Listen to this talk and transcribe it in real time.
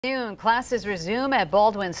Classes resume at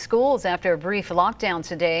Baldwyn Schools after a brief lockdown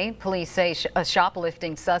today. Police say a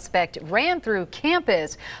shoplifting suspect ran through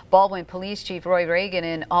campus. Baldwyn Police Chief Roy Reagan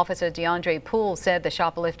and Officer DeAndre Poole said the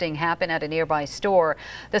shoplifting happened at a nearby store.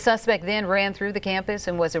 The suspect then ran through the campus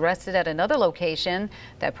and was arrested at another location.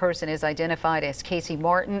 That person is identified as Casey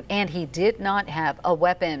Martin, and he did not have a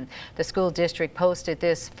weapon. The school district posted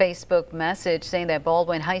this Facebook message saying that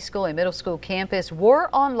Baldwyn High School and Middle School campus were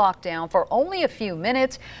on lockdown for only a few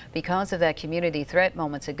minutes because of that community threat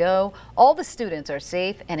moments ago. All the students are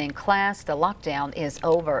safe and in class. The lockdown is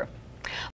over.